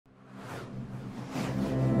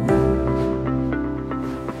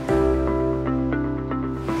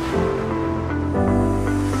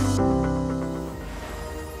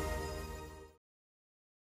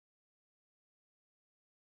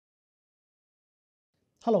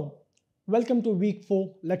Hello, welcome to week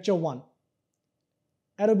 4, lecture 1,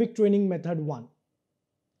 aerobic training method 1.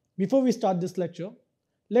 Before we start this lecture,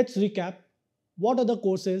 let's recap what are the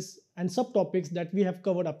courses and subtopics that we have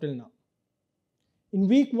covered up till now. In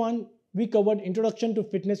week 1, we covered introduction to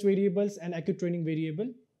fitness variables and acute training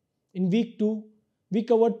variable. In week 2, we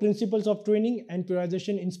covered principles of training and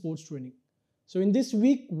periodization in sports training. So in this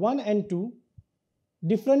week 1 and 2,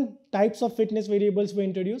 different types of fitness variables were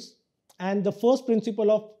introduced, and the first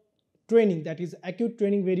principle of training, that is acute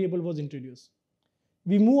training variable, was introduced.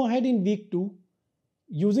 We move ahead in week 2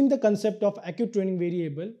 using the concept of acute training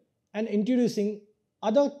variable and introducing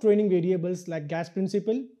other training variables like gas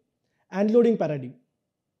principle and loading paradigm.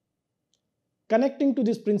 Connecting to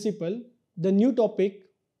this principle, the new topic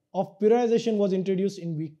of periodization was introduced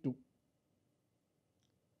in week 2.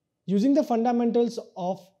 Using the fundamentals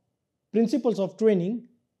of principles of training,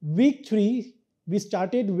 week 3 we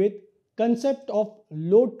started with concept of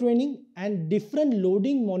load training and different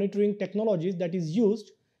loading monitoring technologies that is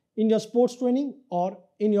used in your sports training or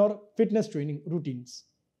in your fitness training routines.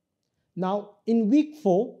 Now in week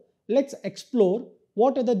 4, let's explore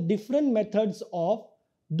what are the different methods of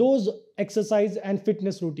those exercise and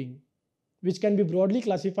fitness routine, which can be broadly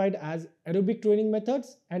classified as aerobic training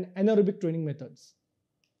methods and anaerobic training methods.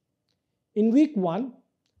 In week 1,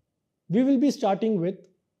 we will be starting with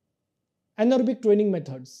anaerobic training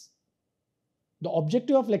methods. The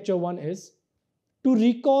objective of lecture 1 is to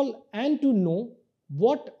recall and to know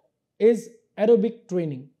what is aerobic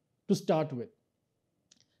training to start with.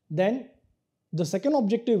 Then the second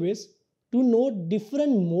objective is to know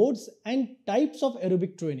different modes and types of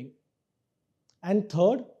aerobic training. And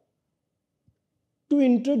third, to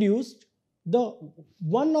introduce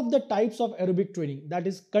one of the types of aerobic training, that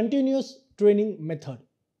is continuous training method.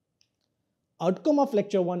 Outcome of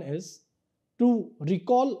lecture 1 is to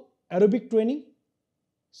recall aerobic training.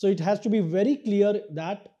 So it has to be very clear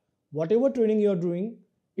that whatever training you are doing,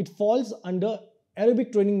 it falls under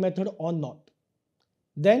aerobic training method or not.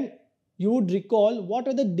 Then you would recall what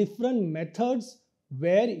are the different methods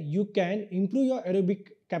where you can improve your aerobic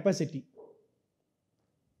capacity.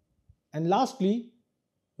 And lastly,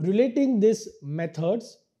 relating these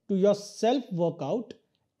methods to your self-workout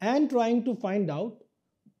and trying to find out,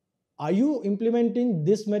 are you implementing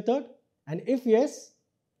this method? And if yes,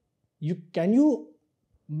 can you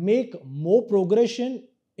make more progression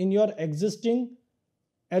in your existing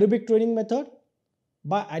aerobic training method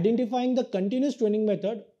by identifying the continuous training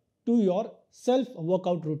method to your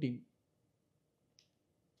self-workout routine.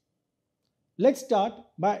 Let's start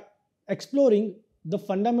by exploring the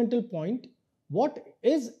fundamental point, what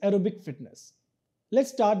is aerobic fitness?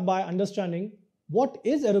 Let's start by understanding what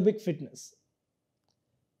is aerobic fitness.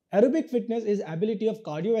 Aerobic fitness is ability of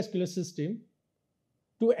cardiovascular system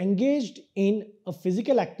to engage in a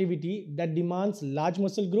physical activity that demands large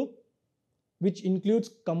muscle group, which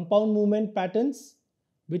includes compound movement patterns,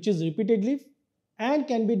 which is repetitive and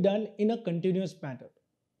can be done in a continuous manner.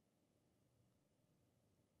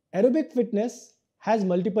 Aerobic fitness has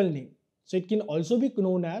multiple names. So it can also be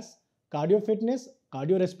known as cardio fitness,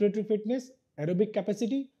 cardiorespiratory fitness, aerobic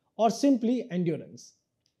capacity, or simply endurance.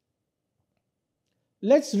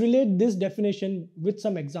 Let's relate this definition with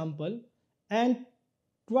some example and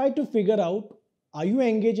try to figure out, are you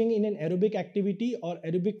engaging in an aerobic activity or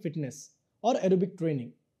aerobic fitness or aerobic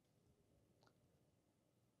training?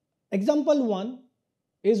 Example 1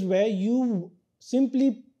 is where you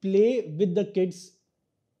simply play with the kids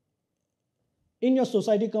in your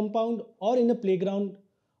society compound or in a playground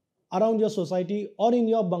around your society or in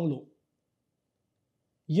your bungalow.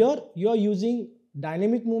 Here you are using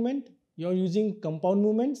dynamic movement, you are using compound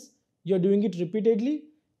movements, you are doing it repeatedly,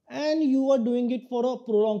 and you are doing it for a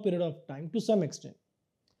prolonged period of time to some extent.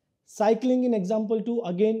 Cycling in example 2,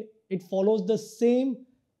 again, it follows the same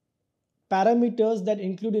parameters that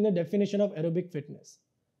include in a definition of aerobic fitness.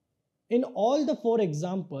 In all the 4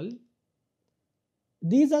 examples,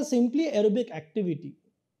 these are simply aerobic activity.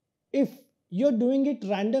 If you're doing it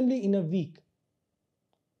randomly in a week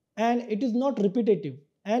and it is not repetitive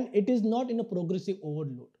and it is not in a progressive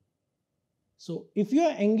overload. So if you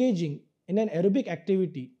are engaging in an aerobic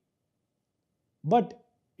activity, but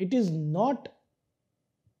it is not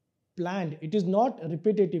planned, it is not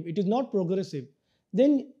repetitive, it is not progressive,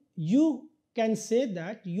 then you can say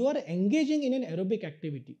that you are engaging in an aerobic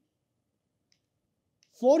activity.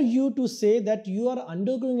 For you to say that you are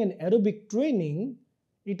undergoing an aerobic training,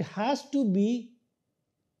 it has to be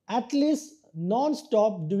at least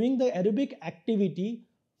non-stop doing the aerobic activity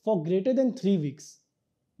for greater than 3 weeks.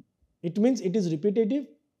 It means it is repetitive,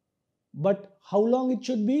 but how long it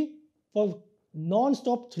should be? For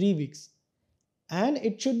non-stop 3 weeks. and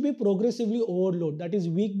it should be progressively overload, that is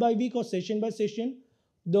week by week or session by session.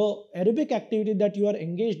 The aerobic activity that you are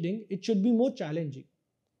engaged in, it should be more challenging.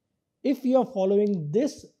 If you are following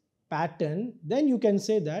this pattern, then you can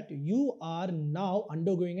say that you are now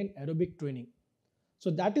undergoing an aerobic training.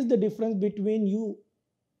 So that is the difference between you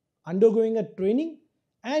undergoing a training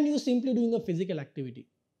and you simply doing a physical activity.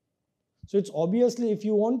 So it's obviously, if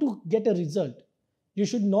you want to get a result, you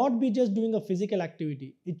should not be just doing a physical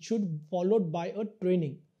activity. It should be followed by a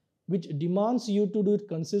training which demands you to do it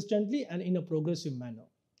consistently and in a progressive manner.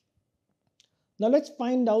 Now let's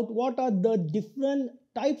find out what are the different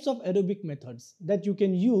types of aerobic methods that you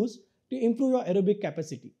can use to improve your aerobic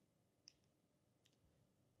capacity.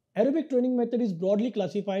 Aerobic training method is broadly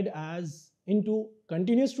classified as into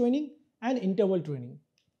continuous training and interval training.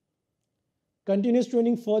 Continuous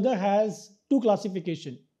training further has two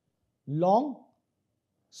classifications: long,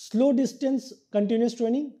 slow distance continuous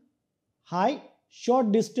training, high,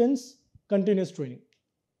 short distance continuous training.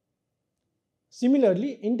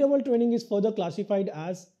 Similarly, interval training is further classified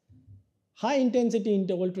as high intensity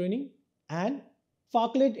interval training and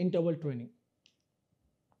Fartlek interval training.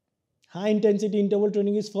 High intensity interval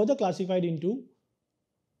training is further classified into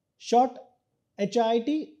short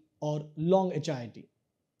HIIT or long HIIT.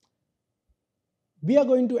 We are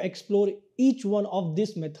going to explore each one of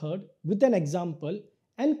this method with an example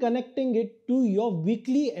and connecting it to your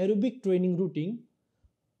weekly aerobic training routine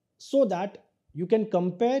so that you can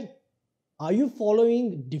compare, are you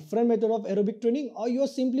following different method of aerobic training or you are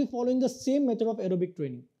simply following the same method of aerobic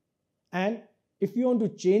training. And if you want to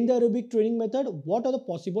change the aerobic training method, what are the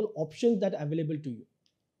possible options that are available to you?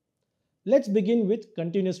 Let's begin with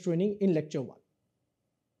continuous training in lecture 1.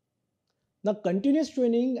 Now, continuous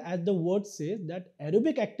training, as the word says, that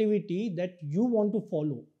aerobic activity that you want to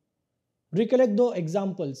follow. Recollect the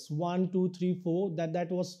examples 1, 2, 3, 4 that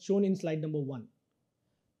was shown in slide number 1.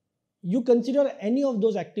 You consider any of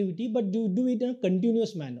those activity, but you do it in a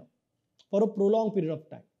continuous manner for a prolonged period of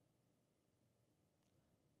time.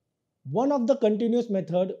 One of the continuous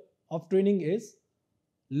method of training is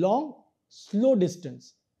long, slow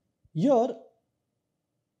distance. Here,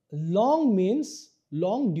 long means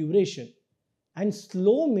long duration and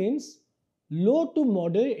slow means low to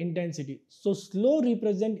moderate intensity. So slow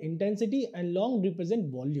represent intensity and long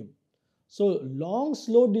represent volume. So long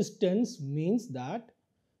slow distance means that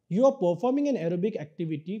you are performing an aerobic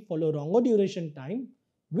activity for a longer duration time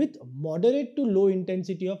with moderate to low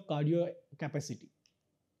intensity of cardio capacity.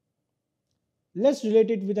 Let's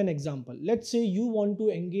relate it with an example. Let's say you want to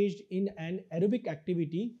engage in an aerobic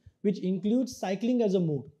activity which includes cycling as a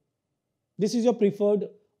mode. This is your preferred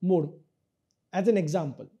mode. As an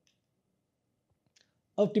example,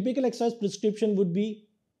 a typical exercise prescription would be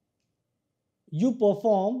you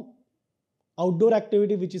perform outdoor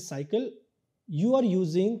activity which is cycle. You are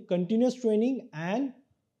using continuous training and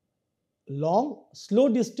long slow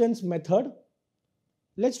distance method.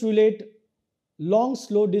 Let's relate long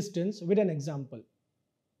slow distance with an example.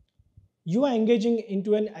 You are engaging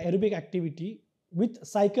into an aerobic activity with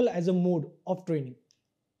cycle as a mode of training.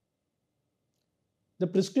 The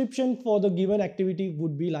prescription for the given activity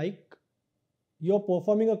would be like you're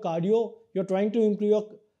performing a cardio, you're trying to improve your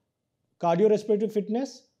cardiorespiratory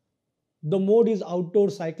fitness. The mode is outdoor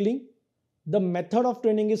cycling. The method of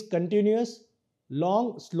training is continuous,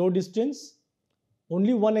 long, slow distance.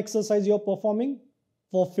 Only one exercise you're performing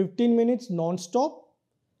for 15 minutes non-stop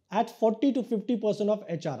at 40 to 50% of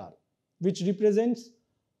HRR, which represents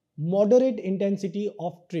moderate intensity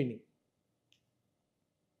of training.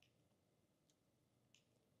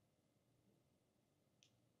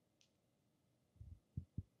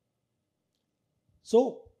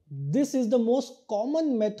 So this is the most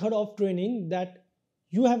common method of training that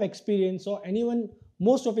you have experienced or anyone,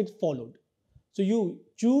 most of it followed. So you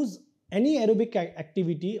choose any aerobic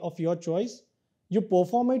activity of your choice. You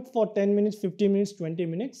perform it for 10 minutes, 15 minutes, 20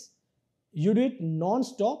 minutes. You do it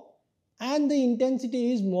non-stop and the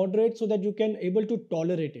intensity is moderate so that you can able to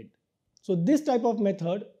tolerate it. So this type of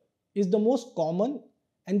method is the most common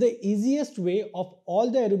and the easiest way of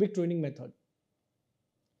all the aerobic training method,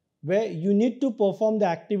 where you need to perform the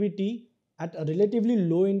activity at a relatively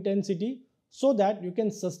low intensity so that you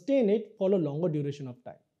can sustain it for a longer duration of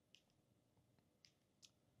time.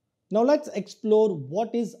 Now let's explore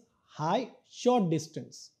what is high short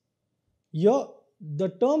distance. Here the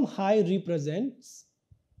term high represents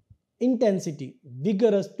intensity,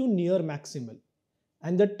 vigorous to near maximal,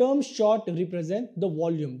 and the term short represents the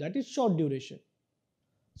volume, that is short duration.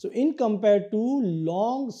 So in compared to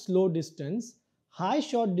long slow distance, high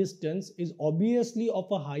short distance is obviously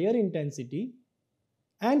of a higher intensity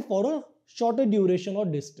and for a shorter duration or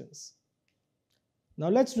distance. Now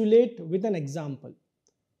let's relate with an example.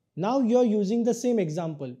 Now you're using the same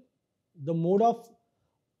example. The mode of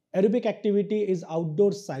aerobic activity is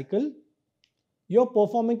outdoor cycle. You're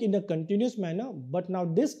performing in a continuous manner, but now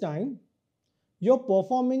this time you're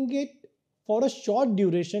performing it for a short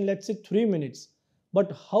duration, let's say 3 minutes.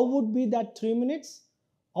 But how would be that 3 minutes?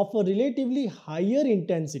 Of a relatively higher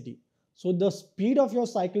intensity. So the speed of your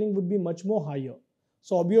cycling would be much more higher.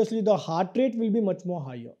 So obviously the heart rate will be much more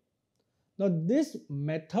higher. Now this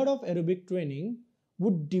method of aerobic training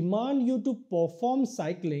would demand you to perform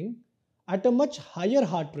cycling at a much higher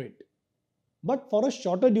heart rate, but for a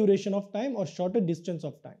shorter duration of time or shorter distance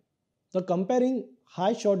of time. So comparing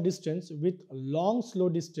high short distance with long slow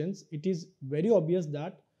distance, it is very obvious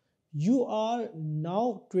that you are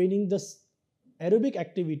now training this aerobic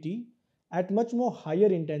activity at much more higher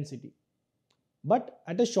intensity, but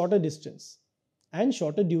at a shorter distance and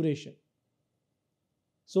shorter duration.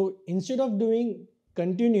 So instead of doing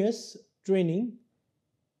continuous training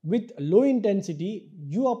with low intensity,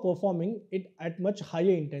 you are performing it at much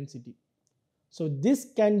higher intensity. So this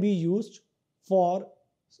can be used for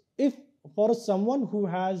someone who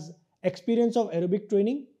has experience of aerobic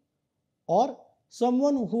training, or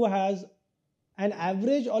someone who has an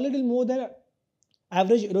average or little more than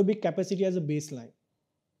average aerobic capacity as a baseline.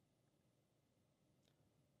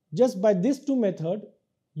 Just by these two methods,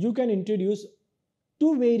 you can introduce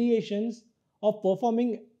two variations of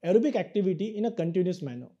performing aerobic activity in a continuous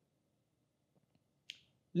manner.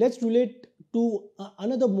 Let's relate to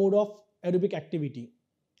another mode of aerobic activity,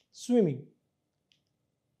 swimming.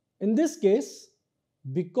 In this case,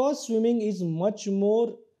 because swimming is much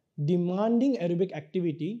more demanding aerobic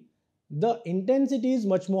activity, the intensity is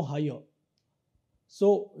much more higher.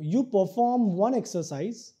 So you perform one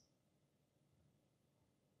exercise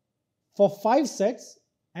for 5 sets,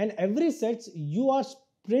 and every set you are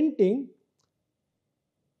sprinting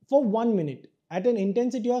for 1 minute at an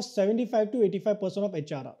intensity of 75 to 85% of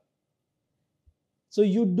HRR. So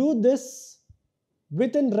you do this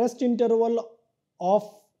with a rest interval of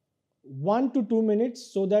 1 to 2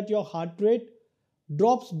 minutes so that your heart rate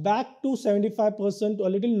drops back to 75% or a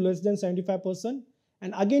little less than 75%,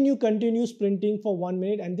 and again you continue sprinting for 1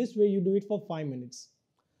 minute, and this way you do it for 5 minutes.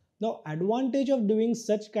 Now advantage of doing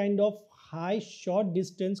such kind of high short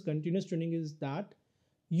distance continuous training is that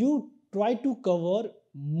you try to cover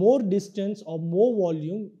more distance or more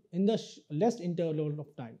volume in the less interval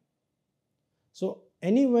of time. So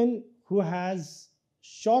anyone who has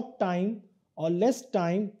short time or less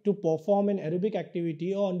time to perform an aerobic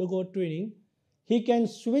activity or undergo training, he can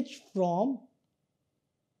switch from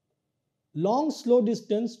long slow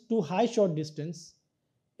distance to high short distance,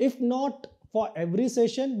 if not for every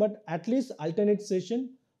session, but at least alternate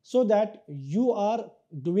session, so that you are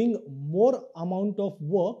doing more amount of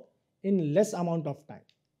work in less amount of time.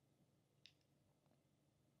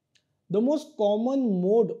 The most common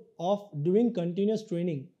mode of doing continuous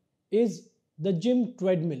training is the gym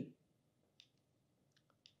treadmill.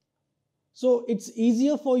 So it's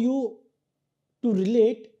easier for you to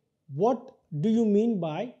relate what do you mean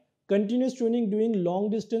by continuous training doing long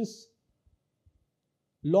distance,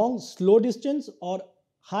 long slow distance, or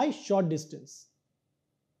high short distance.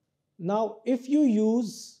 Now if you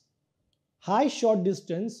use high short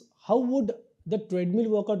distance, how would the treadmill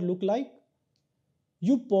workout look like?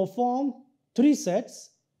 You perform 3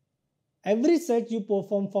 sets. Every set you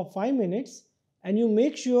perform for 5 minutes, and you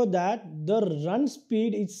make sure that the run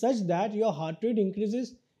speed is such that your heart rate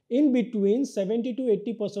increases in between 70 to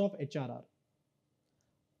 80% of HRR.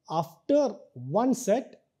 After one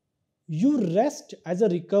set, you rest as a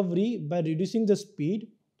recovery by reducing the speed,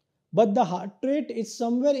 but the heart rate is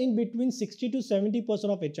somewhere in between 60 to 70%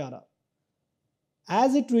 of HRR.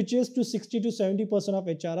 As it reaches to 60 to 70% of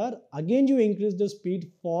HRR, again you increase the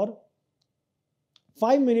speed for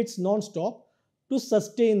 5 minutes non-stop to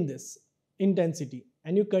sustain this intensity,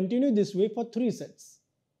 and you continue this way for 3 sets.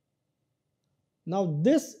 Now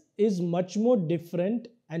this is much more different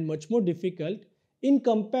and much more difficult in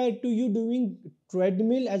compared to you doing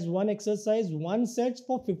treadmill as one exercise, one set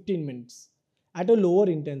for 15 minutes at a lower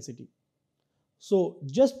intensity. So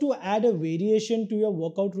just to add a variation to your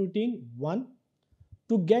workout routine, 1,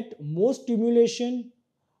 to get more stimulation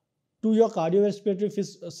to your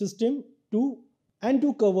cardiorespiratory system, 2, and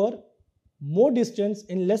to cover more distance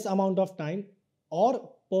in less amount of time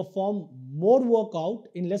or perform more workout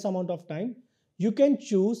in less amount of time, you can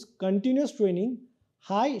choose continuous training,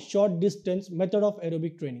 high short distance method of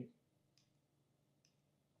aerobic training.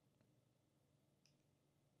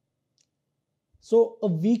 So a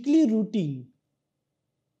weekly routine,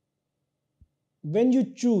 when you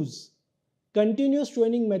choose continuous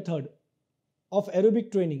training method, of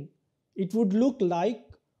aerobic training, it would look like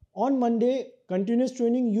on Monday, continuous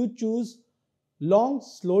training, you choose long,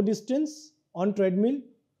 slow distance on treadmill.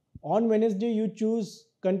 On Wednesday, you choose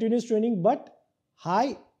continuous training but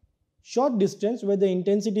high, short distance where the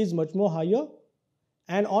intensity is much more higher.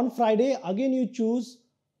 And on Friday, again you choose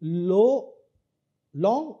low,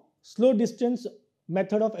 long, slow distance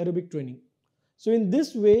method of aerobic training. So in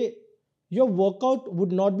this way, your workout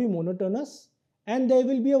would not be monotonous and there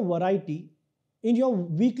will be a variety in your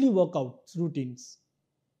weekly workout routines.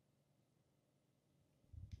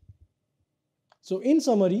 So in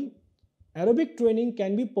summary, aerobic training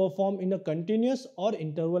can be performed in a continuous or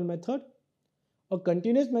interval method. A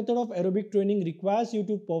continuous method of aerobic training requires you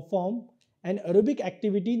to perform an aerobic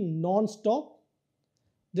activity non-stop.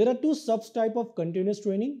 There are two subtypes of continuous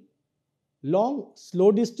training: long,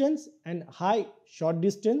 slow distance and high, short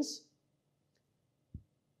distance.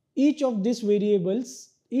 Each of these variables,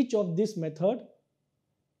 each of this method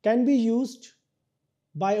can be used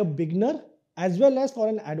by a beginner as well as for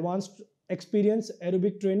an advanced experienced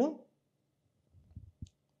aerobic trainer.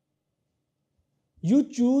 You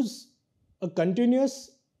choose a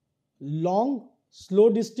continuous, long, slow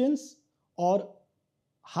distance or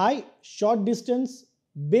high, short distance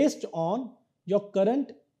based on your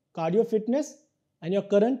current cardio fitness and your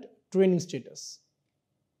current training status.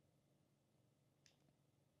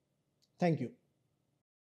 Thank you.